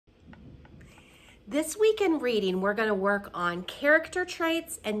This week in reading, we're going to work on character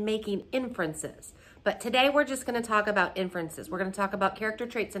traits and making inferences. But today we're just going to talk about inferences. We're going to talk about character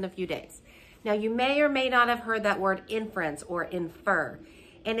traits in a few days. Now, you may or may not have heard that word inference or infer.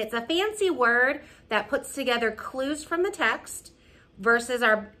 And it's a fancy word that puts together clues from the text versus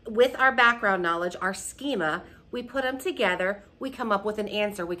with our background knowledge, our schema. We put them together, we come up with an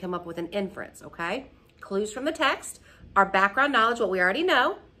answer, we come up with an inference, okay? Clues from the text, our background knowledge, what we already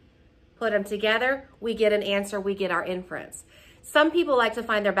know, put them together, we get an answer, we get our inference. Some people like to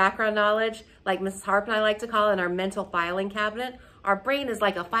find their background knowledge, like Mrs. Harp and I like to call it, in our mental filing cabinet. Our brain is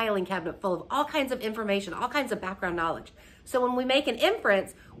like a filing cabinet full of all kinds of information, all kinds of background knowledge. So when we make an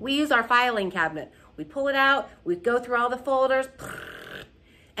inference, we use our filing cabinet. We pull it out, we go through all the folders,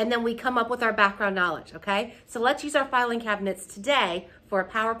 and then we come up with our background knowledge, okay? So let's use our filing cabinets today for a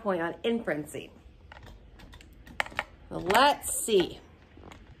PowerPoint on inferencing. Well, let's see.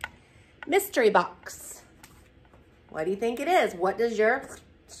 Mystery box. What do you think it is? What does your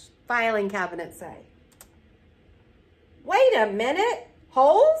filing cabinet say? Wait a minute.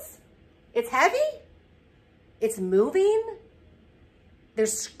 Holes? It's heavy? It's moving?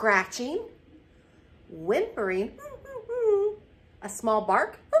 There's scratching, whimpering, a small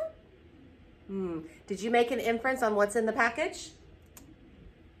bark. Did you make an inference on what's in the package?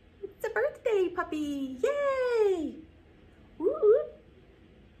 It's a birthday puppy. Yay! Woo.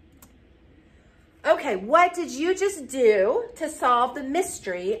 Okay, what did you just do to solve the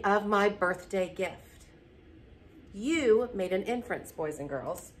mystery of my birthday gift? You made an inference, boys and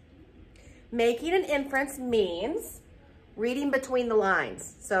girls. Making an inference means reading between the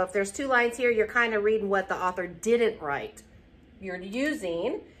lines. So if there's two lines here, you're kind of reading what the author didn't write. You're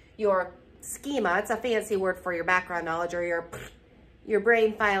using your schema, it's a fancy word for your background knowledge or your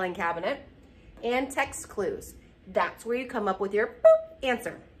brain filing cabinet, and text clues. That's where you come up with your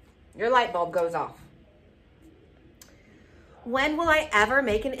answer. Your light bulb goes off. When will I ever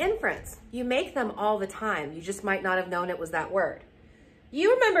make an inference? You make them all the time. You just might not have known it was that word.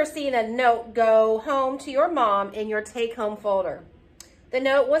 You remember seeing a note go home to your mom in your take-home folder. The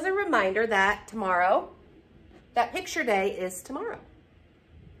note was a reminder that tomorrow, that picture day is tomorrow.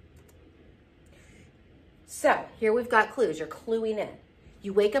 So here we've got clues. You're cluing in.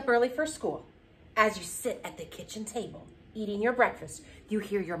 You wake up early for school. As you sit at the kitchen table, eating your breakfast, you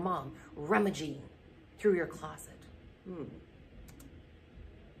hear your mom rummaging through your closet.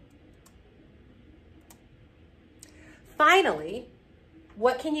 Finally,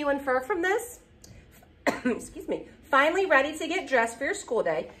 what can you infer from this? Excuse me. Finally ready to get dressed for your school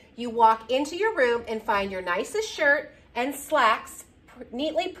day, you walk into your room and find your nicest shirt and slacks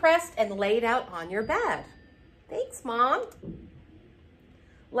neatly pressed and laid out on your bed. Thanks, Mom.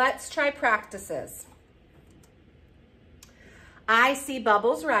 Let's try practices. I see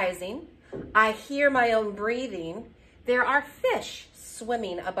bubbles rising. I hear my own breathing. There are fish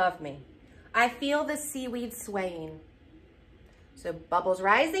swimming above me. I feel the seaweed swaying. So bubbles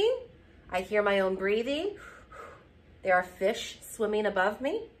rising. I hear my own breathing. There are fish swimming above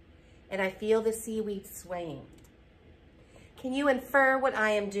me. And I feel the seaweed swaying. Can you infer what I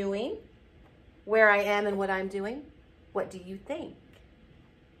am doing? Where I am and what I'm doing? What do you think?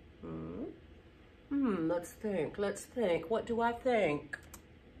 Let's think. What do I think?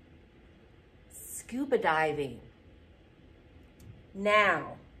 Scuba diving.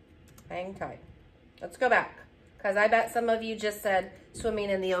 Now, hang tight. Let's go back, because I bet some of you just said swimming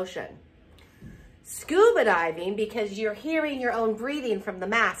in the ocean. Scuba diving, because you're hearing your own breathing from the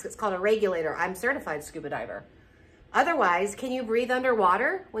mask. It's called a regulator. I'm a certified scuba diver. Otherwise, can you breathe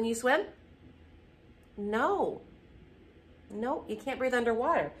underwater when you swim? No. No, you can't breathe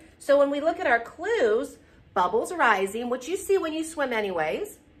underwater. So when we look at our clues, bubbles rising, which you see when you swim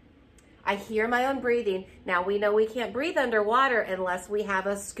anyways. I hear my own breathing. Now we know we can't breathe underwater unless we have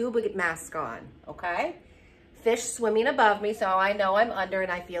a scuba mask on, okay? Fish swimming above me, so I know I'm under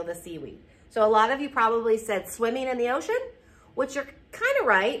and I feel the seaweed. So a lot of you probably said swimming in the ocean, which you're kind of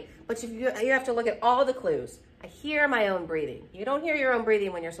right, but you have to look at all the clues. I hear my own breathing. You don't hear your own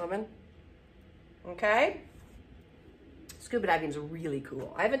breathing when you're swimming, okay? Scuba diving is really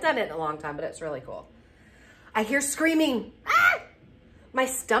cool. I haven't done it in a long time, but it's really cool. I hear screaming. Ah! My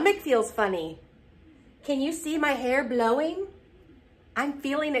stomach feels funny. Can you see my hair blowing? I'm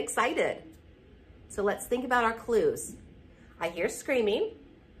feeling excited. So let's think about our clues. I hear screaming.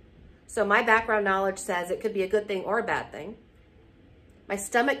 So my background knowledge says it could be a good thing or a bad thing. My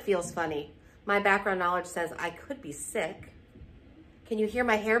stomach feels funny. My background knowledge says I could be sick. Can you hear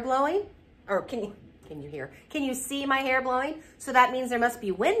my hair blowing? Or can you see my hair blowing? So that means there must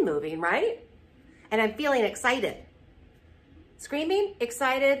be wind moving, right? And I'm feeling excited. Screaming,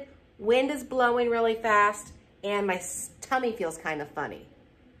 excited, wind is blowing really fast, and my tummy feels kind of funny.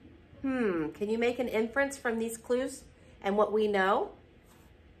 Can you make an inference from these clues and what we know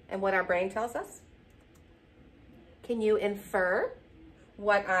and what our brain tells us? Can you infer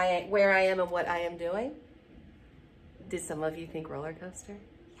where I am and what I am doing? Did some of you think roller coaster?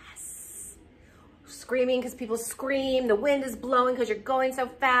 Yes. Screaming because people scream. The wind is blowing because you're going so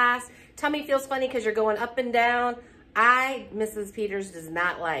fast. Tummy feels funny because you're going up and down. Mrs. Peters, does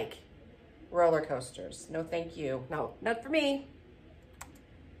not like roller coasters. No, thank you. No, not for me.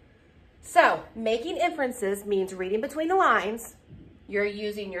 So, making inferences means reading between the lines. You're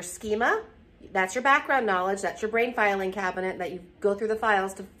using your schema. That's your background knowledge. That's your brain filing cabinet that you go through the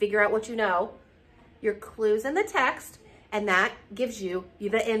files to figure out what you know. Your clues in the text, and that gives you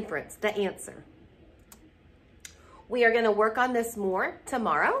the inference, the answer. We are going to work on this more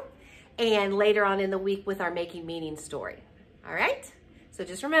tomorrow and later on in the week with our Making Meaning story. All right? So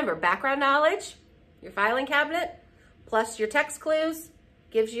just remember, background knowledge, your filing cabinet, plus your text clues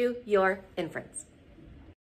gives you your inference.